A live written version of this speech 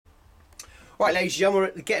Right, ladies and gentlemen, we're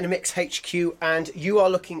at the GetintheMix HQ and you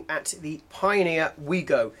are looking at the Pioneer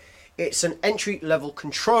WeGO. It's an entry-level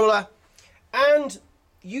controller and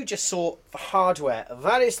you just saw the hardware.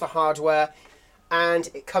 That is the hardware, and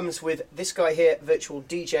it comes with this guy here, Virtual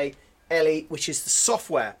DJ LE, which is the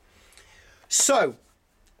software. So,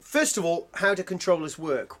 first of all, how do controllers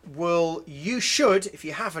work? Well, you should, if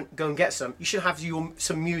you haven't, go and get some. You should have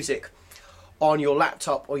some music on your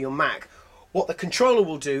laptop or your Mac. What the controller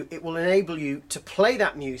will do, it will enable you to play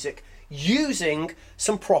that music using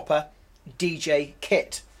some proper DJ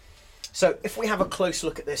kit. So if we have a close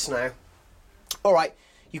look at this now, all right,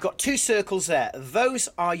 you've got two circles there. Those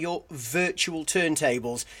are your virtual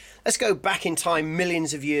turntables. Let's go back in time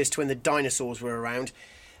millions of years to when the dinosaurs were around.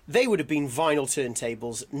 They would have been vinyl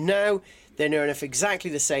turntables. Now they're near enough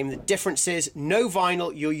exactly the same. The difference is no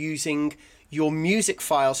vinyl, you're using your music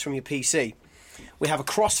files from your PC. We have a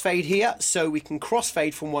crossfade here, so we can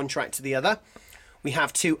crossfade from one track to the other. We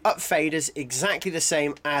have two up faders, exactly the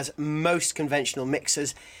same as most conventional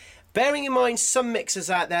mixers. Bearing in mind, some mixers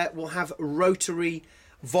out there will have rotary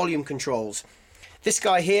volume controls. This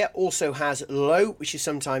guy here also has low, which is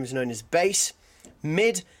sometimes known as bass,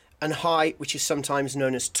 mid and high, which is sometimes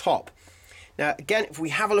known as top. Now again, if we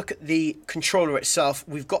have a look at the controller itself,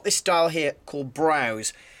 we've got this dial here called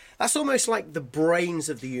browse. That's almost like the brains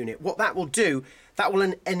of the unit. What that will do, that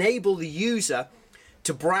will enable the user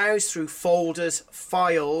to browse through folders,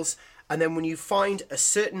 files, and then when you find a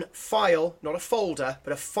certain file, not a folder,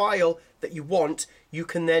 but a file that you want, you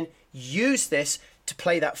can then use this to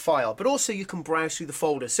play that file. But also you can browse through the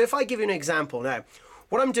folders. So if I give you an example now,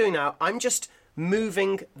 what I'm doing now, I'm just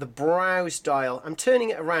moving the browse dial. I'm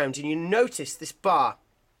turning it around and you notice this bar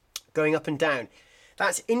going up and down.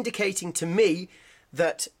 That's indicating to me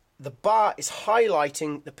that the bar is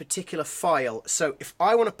highlighting the particular file. So if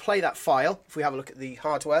I want to play that file, if we have a look at the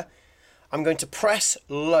hardware, I'm going to press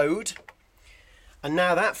load, and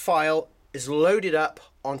now that file is loaded up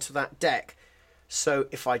onto that deck. So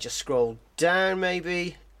if I just scroll down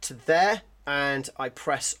maybe to there, and I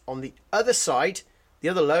press on the other side, the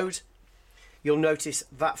other load, you'll notice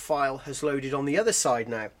that file has loaded on the other side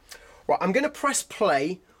now. Right, I'm going to press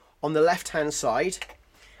play on the left hand side,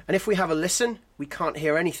 and if we have a listen, we can't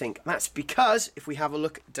hear anything. That's because if we have a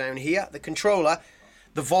look down here, the controller,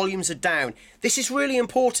 the volumes are down. This is really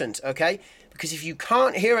important, okay? Because if you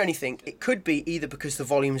can't hear anything, it could be either because the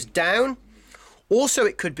volume's down, also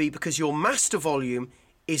it could be because your master volume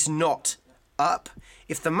is not up.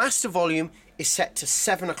 If the master volume is set to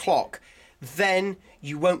 7 o'clock, then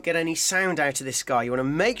you won't get any sound out of this guy. You want to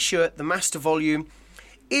make sure the master volume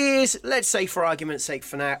is, let's say for argument's sake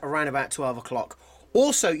for now, around about 12 o'clock.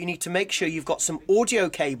 Also, you need to make sure you've got some audio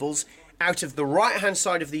cables out of the right-hand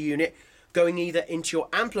side of the unit going either into your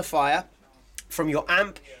amplifier, from your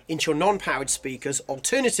amp into your non-powered speakers,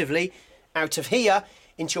 alternatively out of here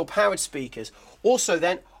into your powered speakers. Also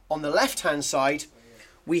then, on the left-hand side,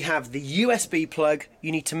 we have the USB plug.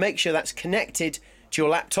 You need to make sure that's connected to your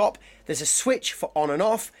laptop. There's a switch for on and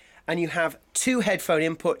off, and you have two headphone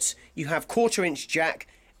inputs. You have 1/4-inch jack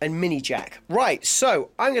and mini jack. Right, so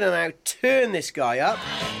I'm going to now turn this guy up,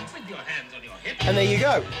 and there you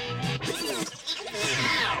go.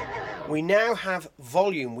 We now have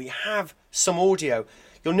volume, we have some audio.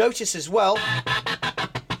 You'll notice as well,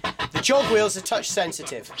 the jog wheels are touch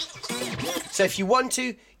sensitive. So if you want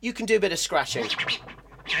to, you can do a bit of scratching.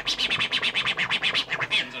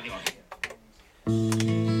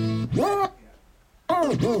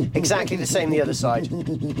 Exactly the same the other side.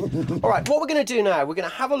 All right, what we're going to do now, we're going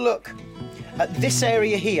to have a look at this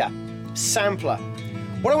area here, sampler.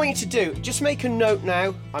 What I want you to do, just make a note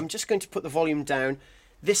now. I'm just going to put the volume down,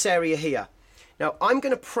 this area here. Now I'm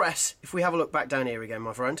going to press, if we have a look back down here again,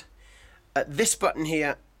 my friend, at this button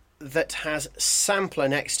here that has sampler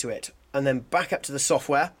next to it, and then back up to the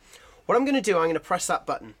software. What I'm going to do, I'm going to press that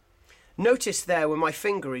button. Notice there where my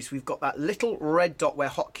finger is, we've got that little red dot where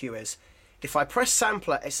hot Q is. If I press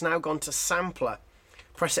sampler, it's now gone to sampler.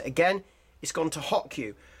 Press it again, it's gone to hot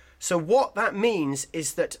Q. So what that means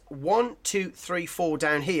is that 1, 2, 3, 4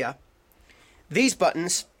 down here, these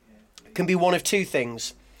buttons can be one of two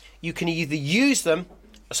things. You can either use them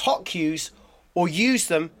as hot cues or use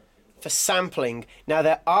them for sampling. Now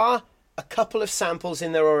there are a couple of samples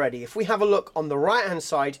in there already. If we have a look on the right hand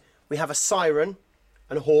side, we have a siren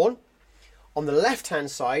and a horn. On the left hand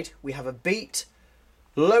side, we have a beat,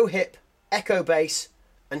 low hip, echo bass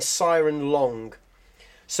and siren long.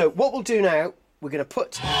 So what we'll do now, we're going to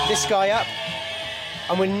put this guy up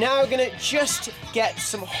and we're now going to just get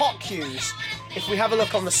some hot cues. If we have a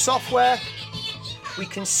look on the software, we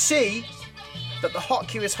can see that the hot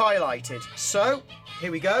cue is highlighted. So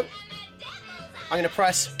here we go. I'm going to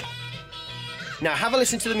press. Now have a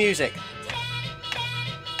listen to the music.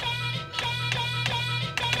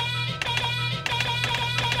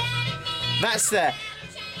 That's there.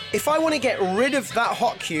 If I want to get rid of that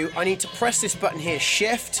hot cue, I need to press this button here,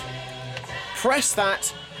 Shift, press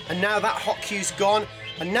that, and now that hot cue's gone.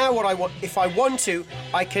 And now what I want, if I want to,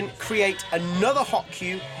 I can create another hot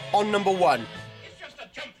cue on number 1. It's just a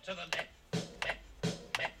jump to the left.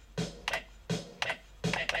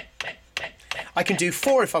 I can do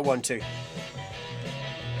 4 if I want to. Put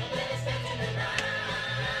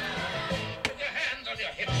your hands on your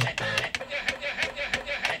hips. Put your hands.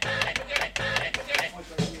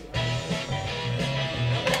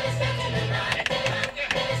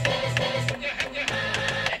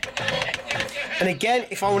 And again,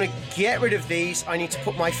 if I want to get rid of these, I need to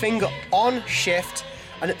put my finger on Shift,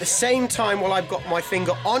 and at the same time, while I've got my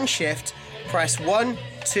finger on Shift, press 1,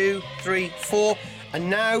 2, 3, 4, and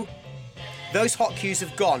now those hot cues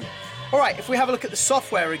have gone. All right, if we have a look at the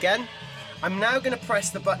software again, I'm now going to press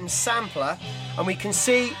the button Sampler, and we can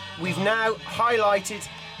see we've now highlighted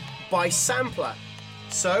by Sampler.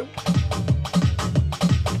 So,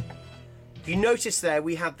 you notice there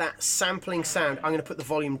we have that sampling sound. I'm going to put the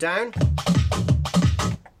volume down.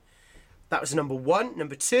 That was number 1.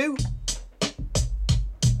 Number 2.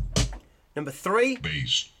 Number 3.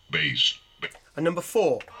 Bass. And number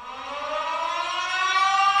 4.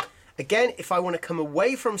 Again, if I want to come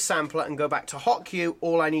away from sampler and go back to hot cue,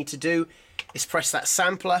 all I need to do is press that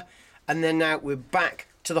sampler, and then now we're back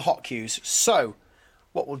to the hot cues. So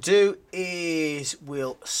what we'll do is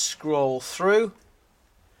we'll scroll through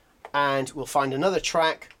and we'll find another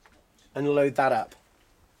track and load that up.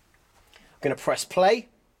 I'm going to press play.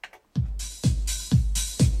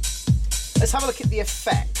 Let's have a look at the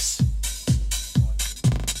effects.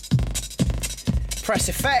 Press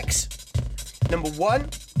effects, number 1,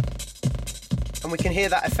 and we can hear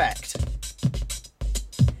that effect.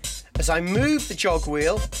 As I move the jog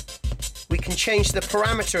wheel, we can change the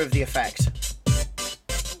parameter of the effect.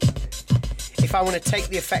 If I want to take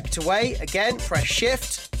the effect away, again, press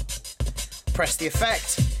Shift, press the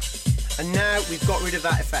effect, and now we've got rid of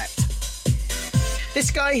that effect. This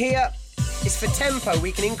guy here is for tempo.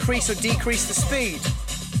 We can increase or decrease the speed.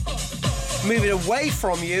 Move it away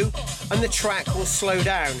from you and the track will slow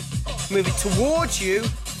down. Move it towards you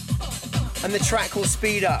and the track will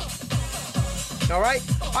speed up. Alright,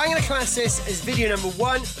 I'm going to class this as video number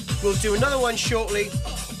 1. We'll do another one shortly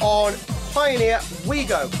on Pioneer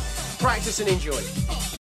WeGO. Practice and enjoy.